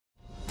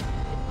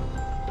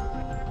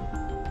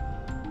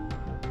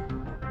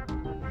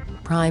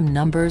prime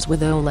numbers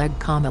with Oleg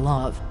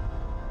Komilov.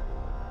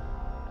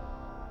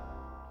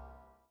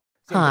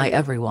 Hi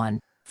everyone.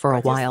 For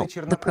a while,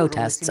 the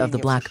protests of the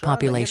black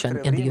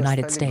population in the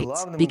United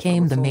States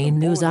became the main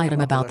news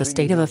item about the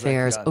state of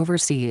affairs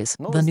overseas.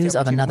 The news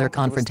of another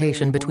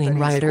confrontation between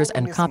rioters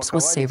and cops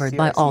was savored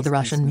by all the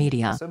Russian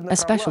media,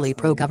 especially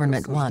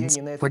pro-government ones,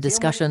 for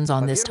discussions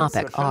on this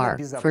topic are,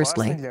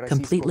 firstly,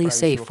 completely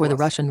safe for the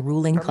Russian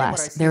ruling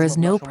class. There is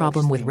no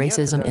problem with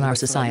racism in our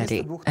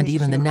society, and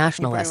even the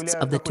nationalists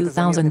of the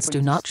 2000s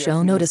do not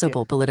show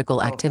noticeable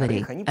political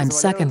activity, and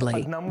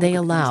secondly, they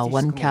allow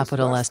one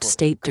capitalist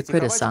state to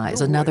criticize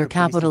another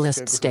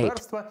capitalist state,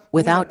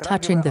 without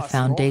touching the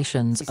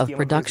foundations of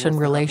production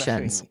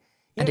relations,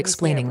 and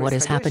explaining what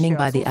is happening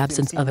by the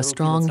absence of a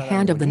strong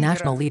hand of the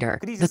national leader,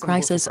 the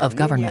crisis of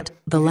government,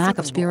 the lack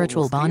of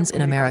spiritual bonds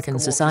in American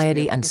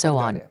society and so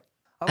on.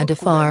 And a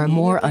far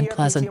more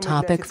unpleasant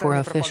topic for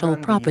official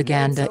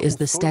propaganda is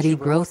the steady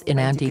growth in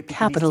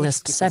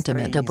anti-capitalist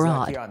sentiment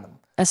abroad,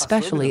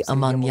 especially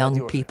among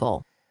young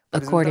people.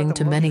 According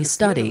to many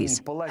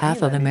studies,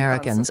 half of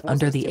Americans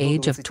under the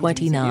age of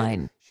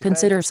 29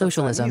 consider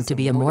socialism to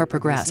be a more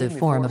progressive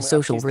form of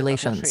social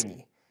relations.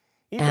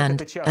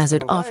 And, as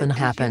it often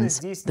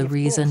happens, the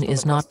reason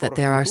is not that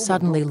there are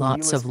suddenly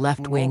lots of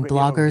left-wing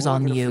bloggers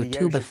on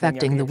YouTube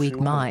affecting the weak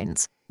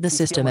minds. The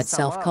system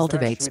itself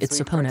cultivates its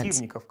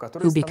opponents,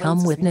 who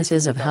become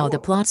witnesses of how the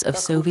plots of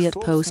Soviet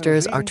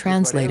posters are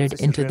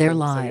translated into their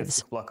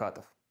lives.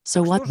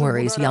 So what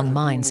worries young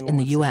minds in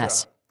the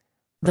US?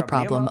 The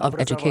problem of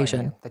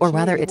education, or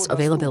rather its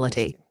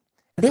availability.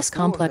 This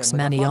complex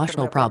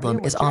maniotional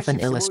problem is often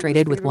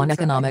illustrated with one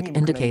economic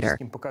indicator: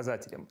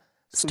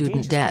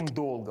 student debt.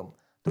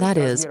 That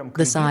is,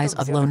 the size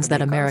of loans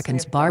that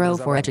Americans borrow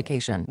for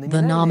education.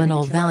 The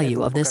nominal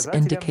value of this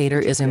indicator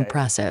is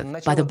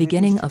impressive. By the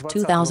beginning of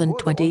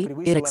 2020,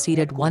 it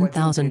exceeded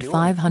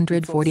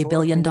 $1,540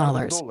 billion,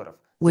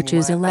 which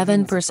is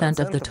 11%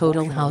 of the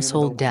total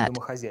household debt.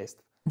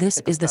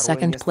 This is the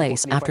second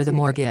place after the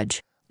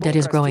mortgage. Debt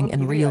is growing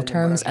in real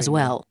terms as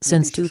well.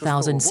 Since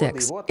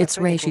 2006, its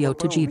ratio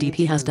to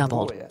GDP has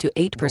doubled to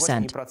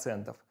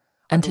 8%.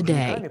 And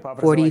today,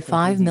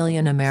 45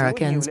 million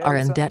Americans are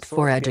in debt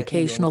for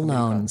educational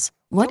loans.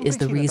 What is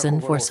the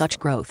reason for such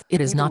growth?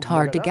 It is not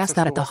hard to guess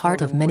that at the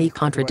heart of many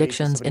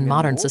contradictions in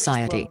modern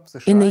society.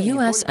 In the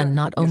US and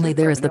not only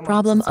there is the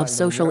problem of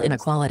social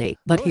inequality,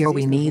 but here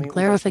we need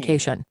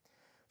clarification.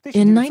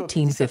 In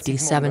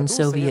 1957,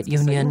 Soviet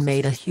Union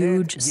made a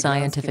huge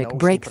scientific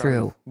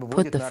breakthrough,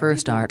 put the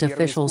first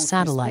artificial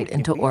satellite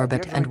into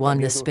orbit and won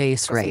the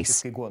space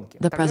race.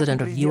 The president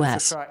of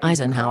US,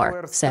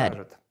 Eisenhower,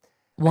 said,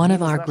 "One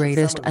of our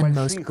greatest and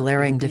most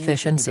glaring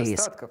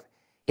deficiencies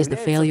is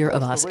the failure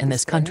of us in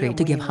this country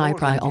to give high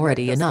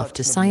priority enough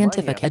to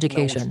scientific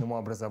education."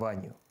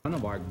 One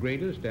of our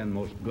greatest and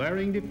most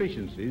glaring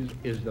deficiencies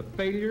is the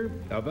failure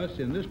of us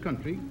in this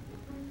country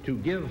to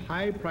give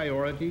high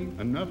priority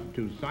enough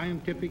to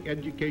scientific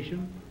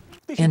education.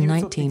 In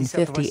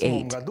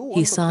 1958,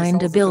 he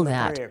signed a bill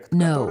that,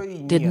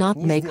 did not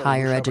make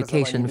higher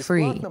education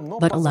free,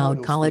 but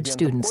allowed college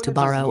students to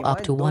borrow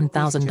up to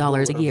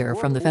 $1,000 a year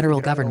from the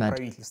federal government,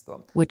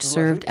 which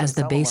served as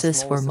the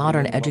basis for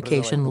modern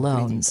education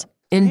loans.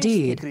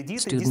 Indeed,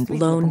 student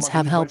loans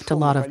have helped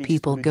a lot of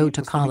people go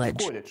to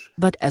college.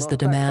 But as the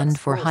demand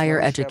for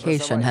higher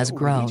education has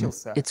grown,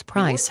 its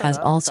price has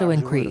also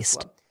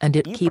increased. And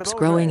it keeps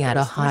growing at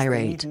a high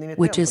rate,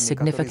 which is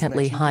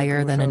significantly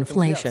higher than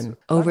inflation.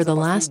 Over the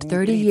last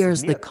 30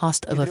 years, the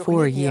cost of a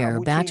 4-year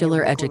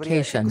bachelor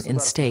education in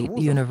state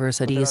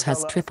universities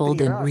has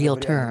tripled in real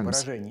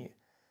terms.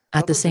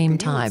 At the same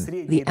time,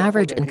 the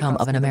average income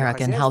of an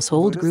American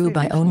household grew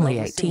by only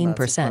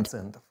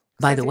 18%.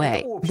 By the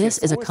way, this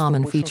is a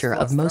common feature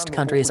of most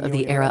countries of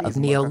the era of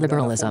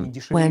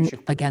neoliberalism, when,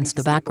 against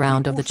the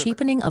background of the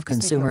cheapening of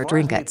consumer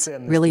trinkets,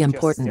 really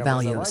important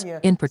values,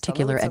 in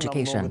particular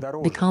education,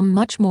 become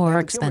much more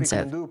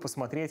expensive.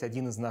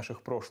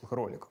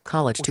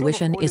 College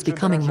tuition is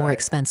becoming more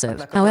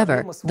expensive.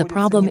 However, the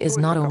problem is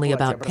not only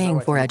about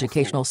paying for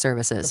educational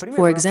services.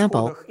 For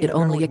example, it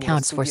only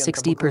accounts for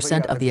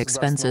 60% of the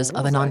expenses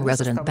of a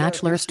non-resident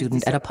bachelor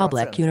student at a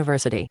public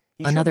university.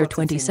 Another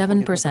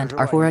 27%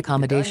 are for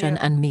accommodation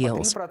and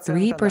meals,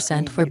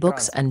 3% for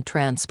books and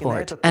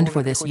transport, and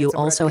for this you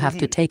also have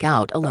to take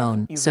out a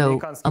loan. So,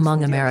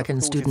 among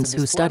American students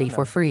who study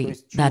for free,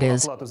 that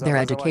is, their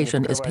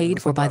education is paid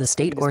for by the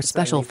state or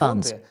special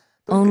funds,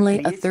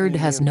 only a third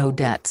has no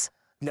debts.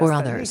 For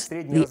others,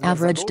 the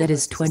average debt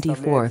is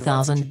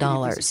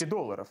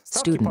 $24,000.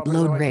 Student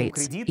loan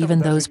rates, even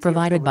those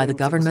provided by the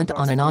government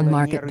on an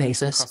on-market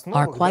basis,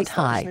 are quite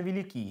high.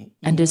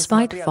 And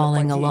despite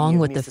falling along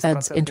with the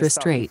Fed's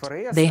interest rate,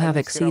 they have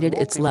exceeded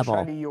its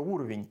level,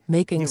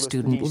 making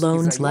student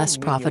loans less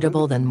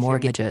profitable than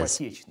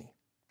mortgages.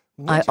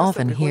 I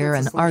often hear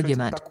an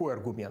argument: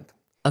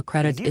 a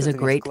credit is a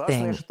great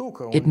thing.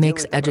 It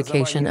makes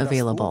education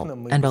available,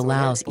 and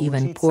allows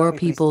even poor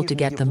people to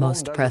get the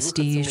most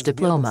prestige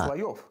diploma.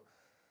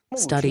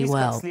 Study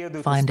well,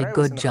 find a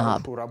good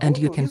job, and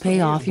you can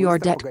pay off your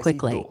debt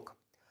quickly.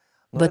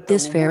 But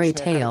this fairy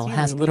tale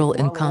has little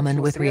in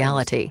common with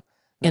reality.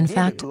 In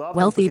fact,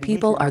 wealthy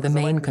people are the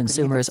main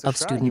consumers of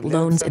student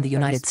loans in the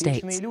United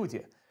States.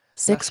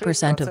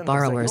 6% of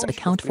borrowers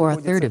account for a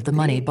third of the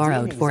money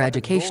borrowed for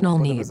educational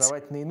needs.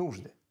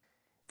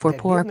 For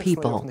poor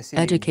people,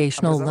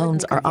 educational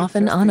loans are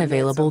often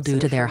unavailable due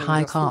to their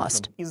high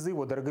cost.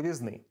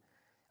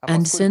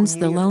 And since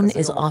the loan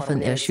is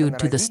often issued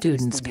to the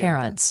student's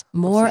parents,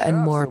 more and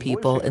more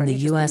people in the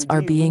U.S.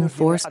 are being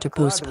forced to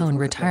postpone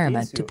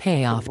retirement to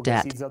pay off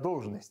debt.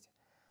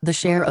 The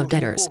share of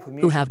debtors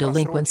who have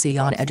delinquency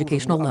on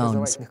educational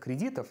loans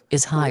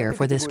is higher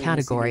for this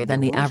category than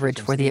the average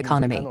for the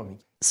economy.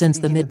 Since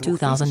the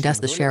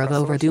mid-2000s, the share of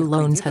overdue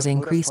loans has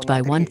increased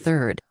by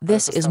 1/3.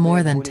 This is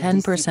more than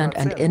 10%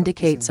 and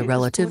indicates a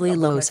relatively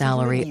low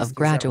salary of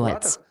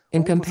graduates,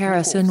 in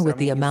comparison with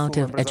the amount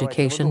of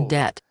education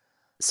debt.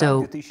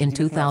 So, in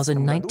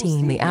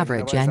 2019, the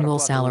average annual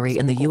salary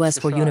in the U.S.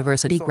 for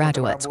university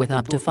graduates with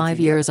up to 5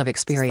 years of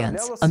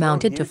experience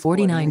amounted to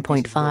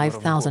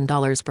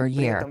 $49,500 per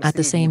year. At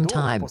the same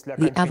time,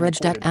 the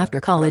average debt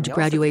after college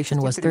graduation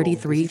was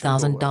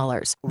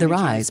 $33,000. The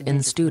rise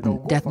in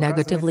student debt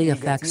negatively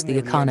affects the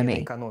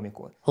economy,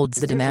 holds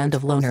the demand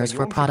of loaners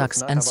for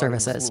products and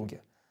services.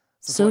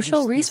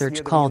 Social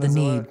research call the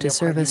need to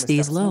service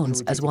these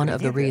loans as one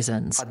of the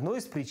reasons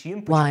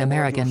why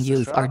American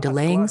youth are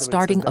delaying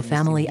starting a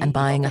family and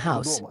buying a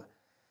house.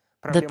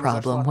 The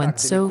problem went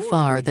so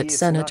far that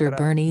Senator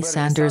Bernie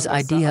Sanders'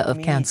 idea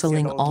of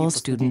canceling all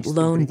student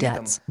loan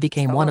debts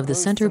became one of the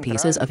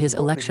centerpieces of his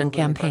election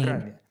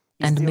campaign,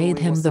 and made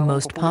him the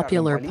most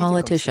popular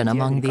politician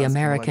among the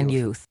American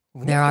youth.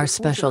 There are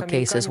special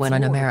cases when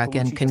an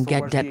American can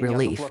get debt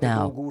relief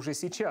now.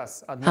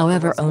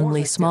 However,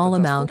 only small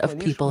amount of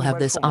people have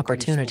this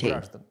opportunity.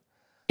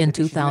 In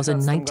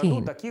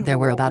 2019, there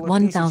were about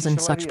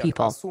 1,000 such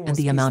people, and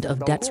the amount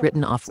of debts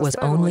written off was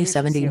only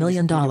 $70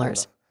 million.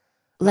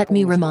 Let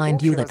me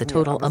remind you that the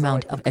total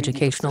amount of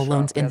educational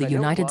loans in the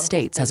United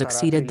States has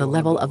exceeded the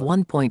level of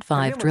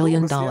 $1.5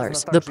 trillion.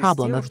 The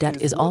problem of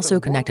debt is also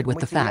connected with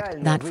the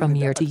fact that from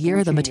year to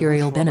year the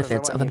material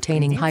benefits of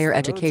obtaining higher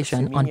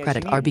education on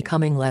credit are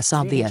becoming less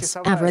obvious.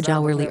 Average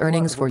hourly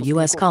earnings for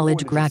U.S.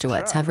 college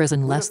graduates have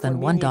risen less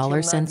than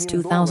 $1 since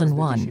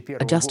 2001,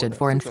 adjusted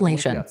for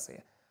inflation.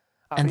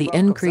 And the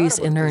increase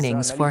in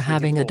earnings for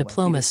having a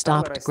diploma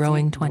stopped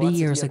growing 20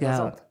 years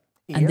ago.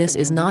 And this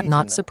is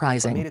not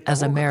surprising,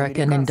 as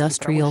American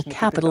industrial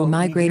capital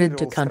migrated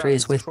to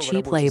countries with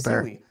cheap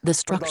labor. The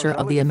structure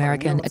of the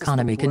American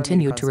economy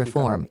continued to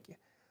reform.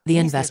 The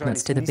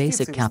investments to the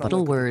basic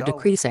capital were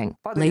decreasing,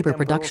 labor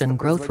production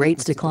growth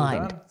rates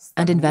declined,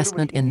 and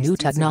investment in new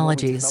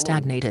technologies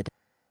stagnated.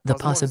 The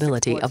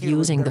possibility of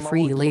using the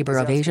free labor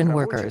of Asian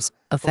workers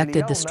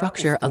affected the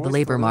structure of the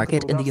labor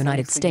market in the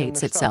United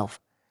States itself.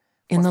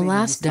 In the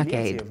last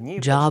decade,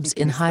 jobs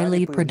in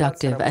highly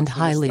productive and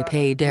highly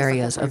paid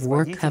areas of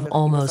work have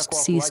almost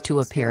ceased to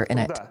appear in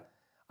it.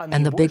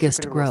 And the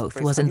biggest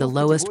growth was in the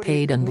lowest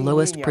paid and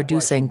lowest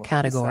producing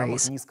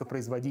categories.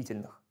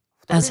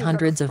 As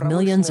hundreds of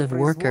millions of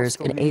workers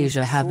in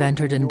Asia have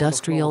entered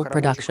industrial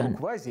production,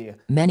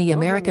 many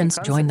Americans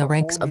join the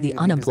ranks of the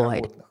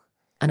unemployed.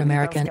 An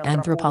American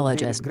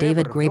anthropologist,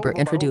 David Graeber,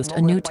 introduced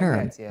a new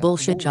term,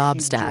 bullshit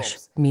job stash,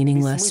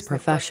 meaningless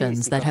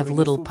professions that have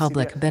little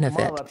public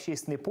benefit,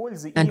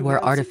 and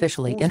were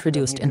artificially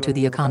introduced into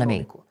the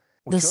economy.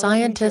 The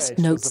scientist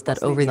notes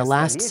that over the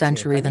last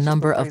century the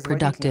number of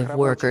productive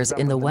workers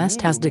in the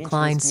West has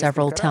declined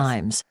several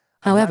times.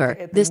 However,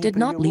 this did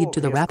not lead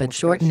to the rapid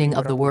shortening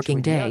of the working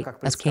day,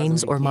 as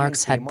Keynes or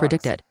Marx had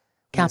predicted.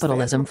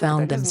 Capitalism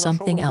found them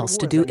something else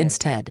to do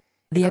instead.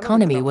 The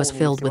economy was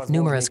filled with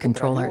numerous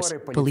controllers,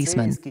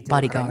 policemen,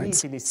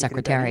 bodyguards,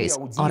 secretaries,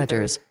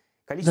 auditors.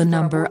 The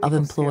number of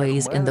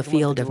employees in the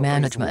field of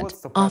management,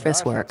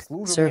 office work,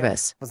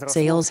 service,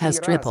 sales has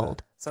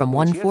tripled, from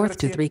 1/4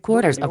 to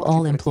 3/4 of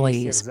all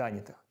employees.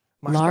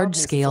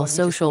 Large-scale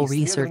social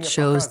research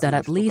shows that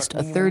at least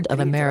a third of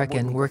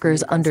American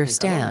workers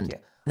understand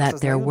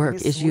that their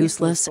work is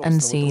useless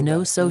and see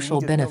no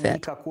social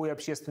benefit.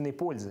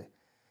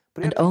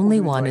 And only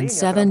 1 in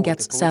 7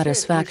 gets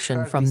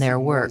satisfaction from their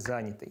work.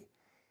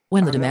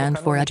 When the demand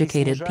for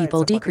educated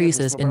people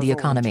decreases in the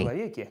economy,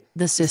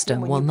 the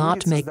system will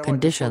not make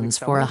conditions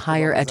for a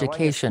higher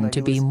education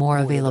to be more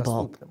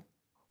available.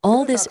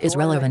 All this is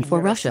relevant for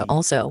Russia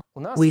also.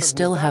 We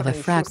still have a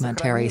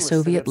fragmentary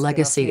Soviet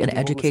legacy in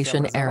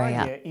education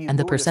area, and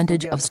the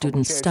percentage of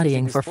students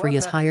studying for free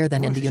is higher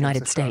than in the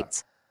United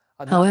States.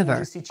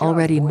 However,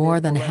 already more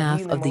than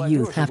half of the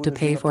youth have to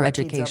pay for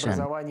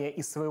education.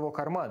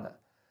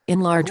 In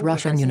large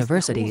Russian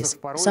universities,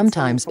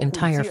 sometimes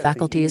entire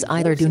faculties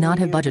either do not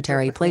have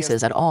budgetary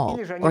places at all,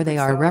 or they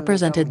are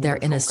represented there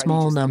in a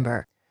small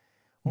number.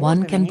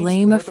 One can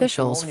blame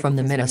officials from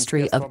the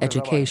Ministry of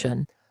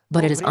Education,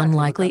 but it is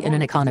unlikely in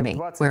an economy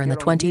where in the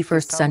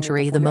 21st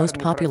century the most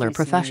popular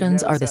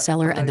professions are the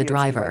seller and the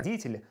driver.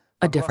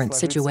 A different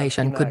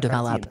situation could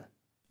develop.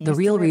 The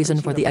real reason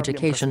for the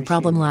education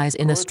problem lies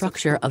in the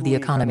structure of the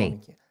economy,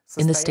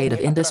 in the state of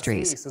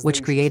industries,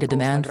 which create a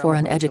demand for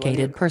an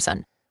educated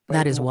person.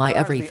 That is why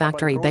every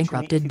factory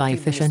bankrupted by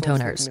efficient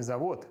owners,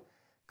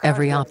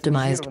 every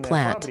optimized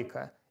plant,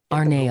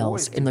 are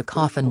nails in the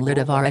coffin lid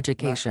of our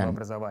education.